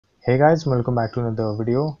Hey guys, welcome back to another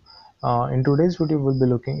video. In today's video, we'll be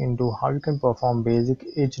looking into how you can perform basic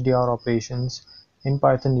HDR operations in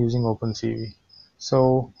Python using OpenCV.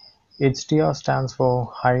 So HDR stands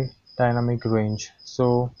for High Dynamic Range.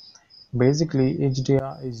 So basically,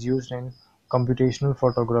 HDR is used in computational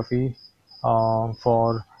photography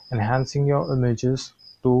for enhancing your images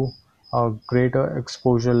to greater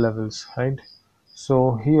exposure levels, right?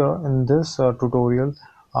 So here in this tutorial,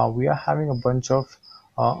 we are having a bunch of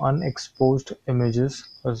unexposed images,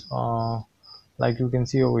 like you can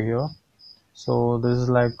see over here. So this is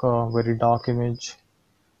like a very dark image.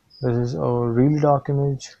 This is a really dark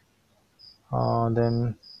image.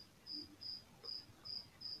 Then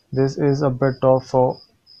this is a bit of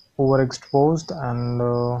overexposed, and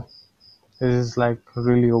this is like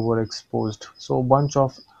really overexposed. So a bunch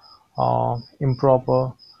of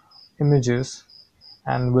improper images,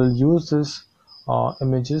 and we'll use this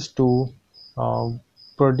images to uh,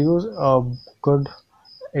 produce a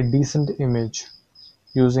decent image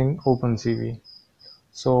using OpenCV.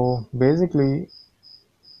 So basically,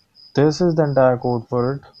 this is the entire code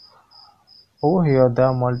for it. Over here, there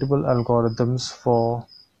are multiple algorithms for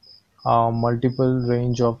multiple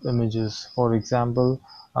range of images. For example,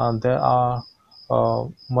 there are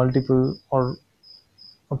multiple or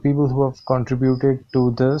people who have contributed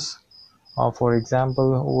to this. For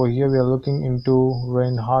example, over here we are looking into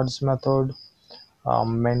Reinhardt's method,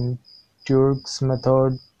 Menturk's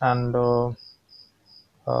method, and uh,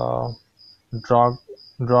 Drag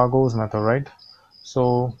Drago's method, right?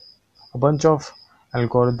 So a bunch of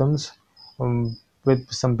algorithms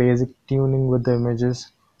with some basic tuning with the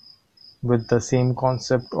images, with the same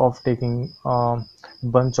concept of taking a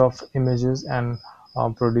bunch of images and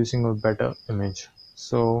producing a better image.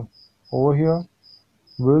 So over here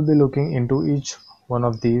we'll be looking into each one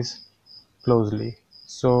of these closely.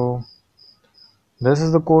 So this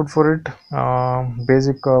is the code for it.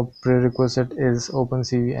 Basic prerequisite is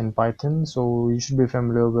OpenCV and Python. So you should be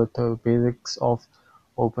familiar with the basics of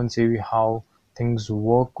OpenCV, how things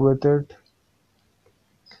work with it,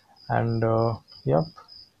 and yep,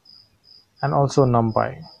 and also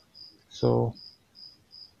NumPy. So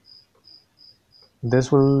this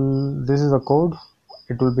is the code.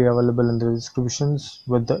 It will be available in the descriptions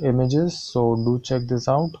with the images. So do check this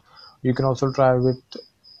out. You can also try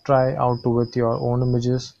out with your own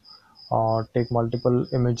images, take multiple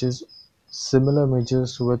images, similar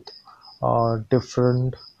images with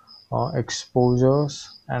different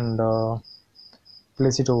exposures, and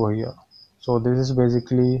place it over here. So this is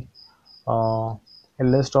basically a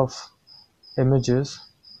list of images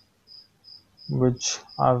which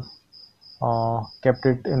I've kept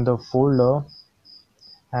it in the folder,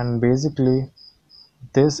 and basically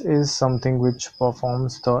this is something which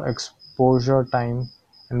performs the exposure time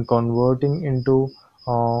and converting into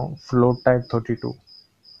float type 32.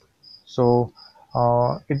 So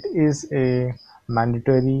it is a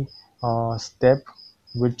mandatory step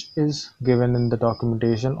which is given in the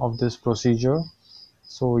documentation of this procedure.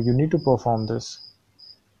 So you need to perform this.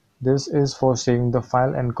 This is for saving the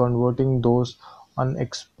file and converting those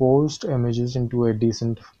unexposed images into a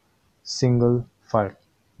decent single file,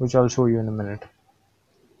 which I'll show you in a minute.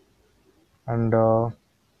 And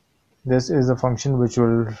this is the function which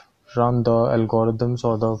will run the algorithms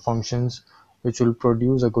or the functions which will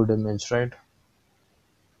produce a good image, right?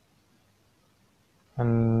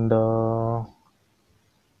 And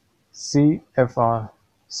CRF,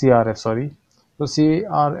 sorry. So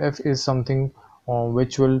CRF is something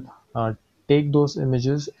which will take those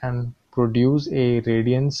images and produce a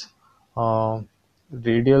uh,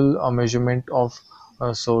 radial measurement of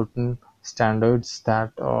certain standards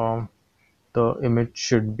that the image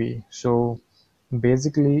should be. So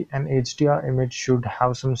basically an HDR image should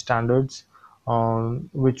have some standards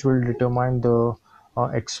which will determine the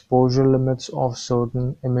exposure limits of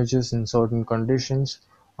certain images in certain conditions.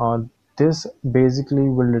 This basically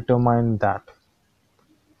will determine that,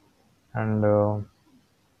 and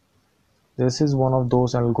this is one of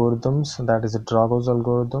those algorithms, that is a Drago's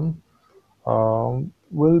algorithm.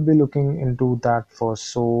 We'll be looking into that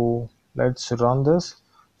first. So let's run this.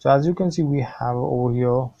 So as you can see, we have over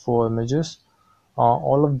here 4 images.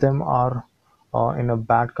 All of them are in a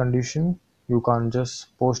bad condition. You can't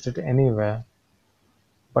just post it anywhere.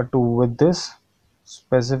 But with this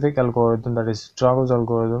specific algorithm, that is Drago's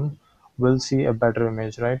algorithm, we'll see a better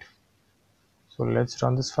image, right? So let's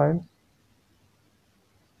run this file.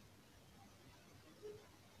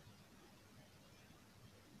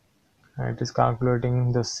 It is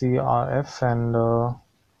calculating the CRF, and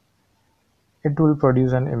it will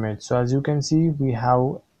produce an image. So as you can see,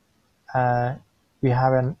 uh, we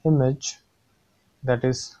have an image that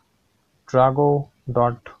is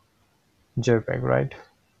drago.jpg, right?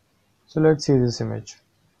 So let's see this image.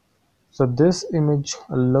 So this image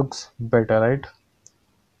looks better, right,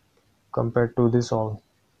 compared to this all.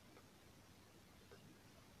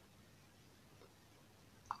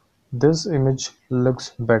 This image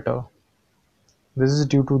looks better. This is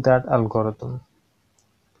due to that algorithm.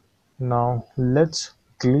 Now let's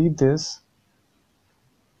delete this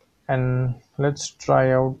and let's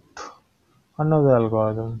try out another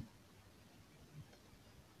algorithm.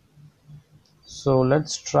 So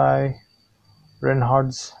let's try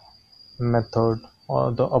Reinhardt's method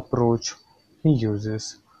or the approach he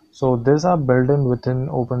uses. So these are built in within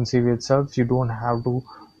OpenCV itself. You don't have to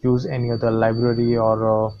use any other library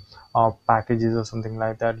or packages or something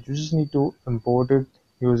like that. You just need to import it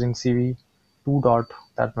using cv2 dot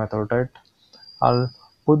that method, right? I'll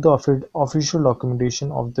put the official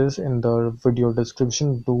documentation of this in the video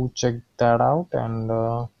description. Do check that out,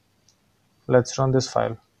 and let's run this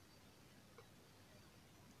file.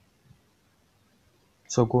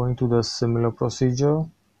 So going to the similar procedure,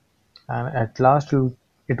 and at last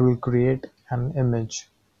it will create an image.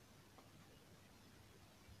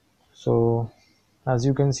 So as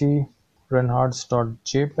you can see,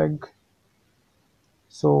 Reinhardt's.jpg.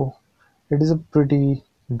 So it is a pretty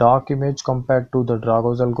dark image compared to the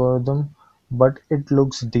Drago's algorithm, but it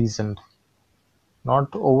looks decent.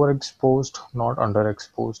 Not overexposed, not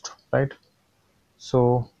underexposed, right?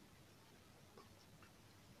 So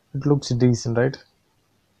it looks decent, right?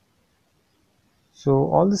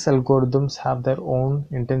 So all these algorithms have their own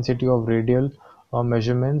intensity of radial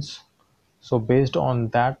measurements. So based on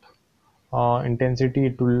that intensity,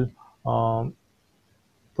 it will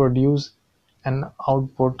produce an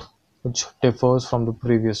output which differs from the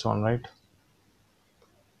previous one, right?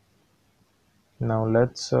 Now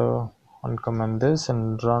let's uncomment this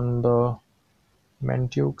and run the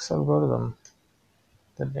Mentux algorithm.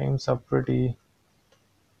 The names are pretty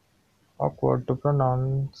awkward to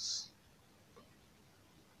pronounce.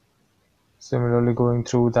 Similarly, going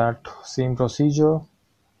through that same procedure,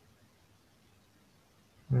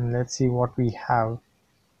 let's see what we have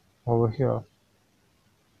over here.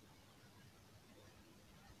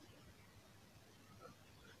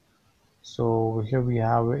 So here we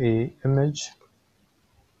have a image,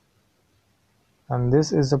 and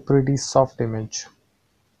this is a pretty soft image,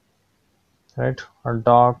 right? A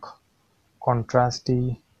dark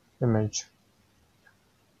contrasty image.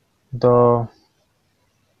 The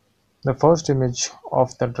first image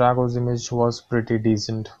of the Drago's image was pretty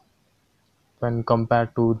decent when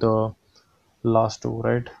compared to the last two,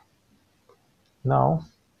 right? Now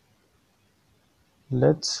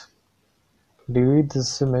let's delete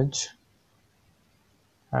this image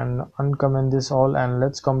and uncomment this all, and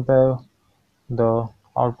let's compare the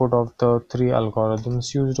output of the three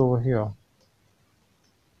algorithms used over here.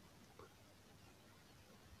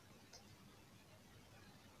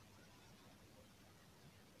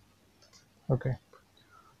 Okay,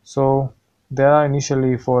 so there are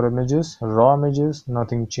initially four images, raw images,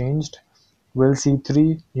 nothing changed. We'll see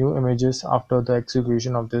three new images after the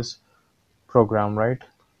execution of this program, right?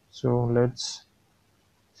 So let's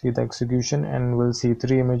see the execution, and we'll see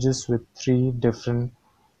three images with three different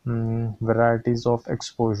varieties of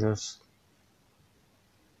exposures.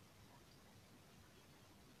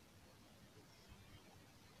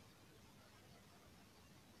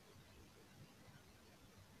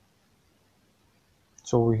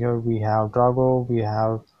 So here we have Drago, we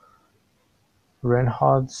have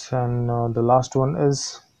Reinhardt's, and the last one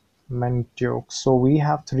is Mentiox. So we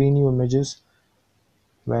have three new images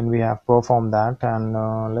when we have performed that, and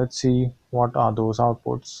let's see what are those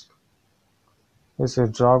outputs. This is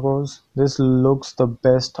Drago's. This looks the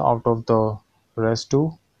best out of the rest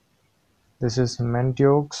two. This is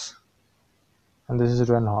Mentiox, and this is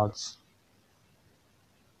Reinhardt's.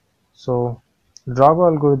 So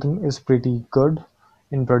Drago algorithm is pretty good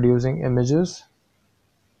in producing images.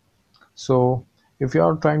 So if you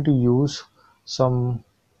are trying to use some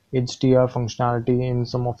HDR functionality in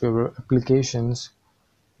some of your applications,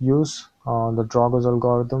 use the Drago's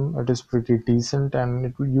algorithm. It is pretty decent,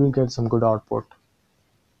 and you will get some good output.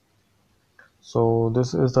 So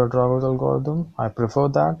this is the Drago's algorithm. I prefer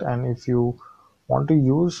that, and if you want to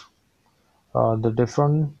use the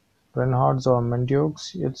different Reinhardt's or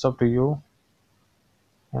Mentiox, it's up to you.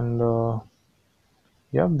 And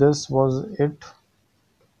yeah, this was it.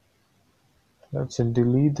 Let's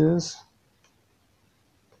delete this,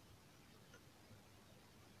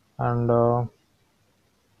 and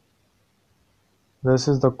this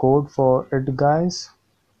is the code for it, guys.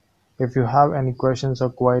 If you have any questions or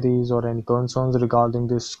queries or any concerns regarding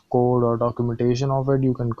this code or documentation of it,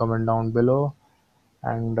 you can comment down below.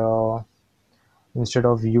 And instead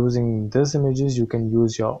of using these images, you can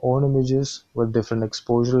use your own images with different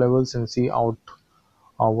exposure levels and see out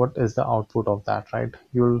what is the output of that, right?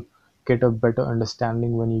 You'll get a better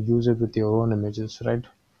understanding when you use it with your own images, right?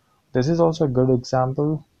 This is also a good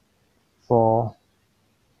example for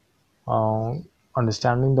uh,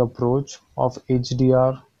 understanding the approach of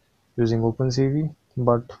HDR using OpenCV,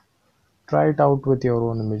 but try it out with your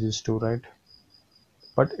own images too, right?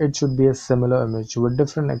 But it should be a similar image with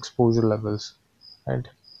different exposure levels, right?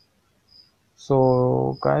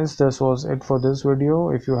 So guys, this was it for this video.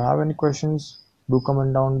 If you have any questions, do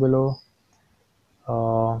comment down below.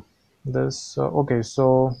 Okay,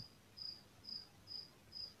 so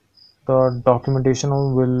the documentation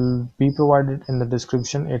will be provided in the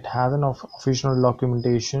description. It has an official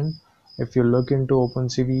documentation. If you look into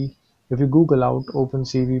OpenCV, if you Google out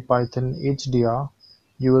OpenCV Python HDR,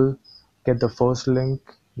 you will get the first link.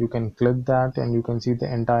 You can click that and you can see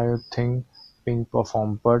the entire thing being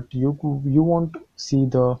performed. But you won't see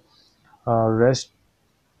the rest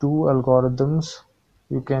two algorithms.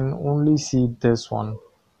 You can only see this one.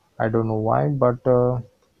 I don't know why, but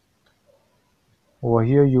over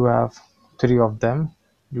here you have three of them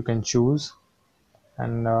you can choose.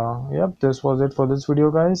 And yep, this was it for this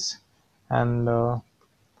video, guys. And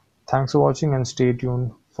thanks for watching and stay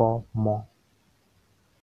tuned for more.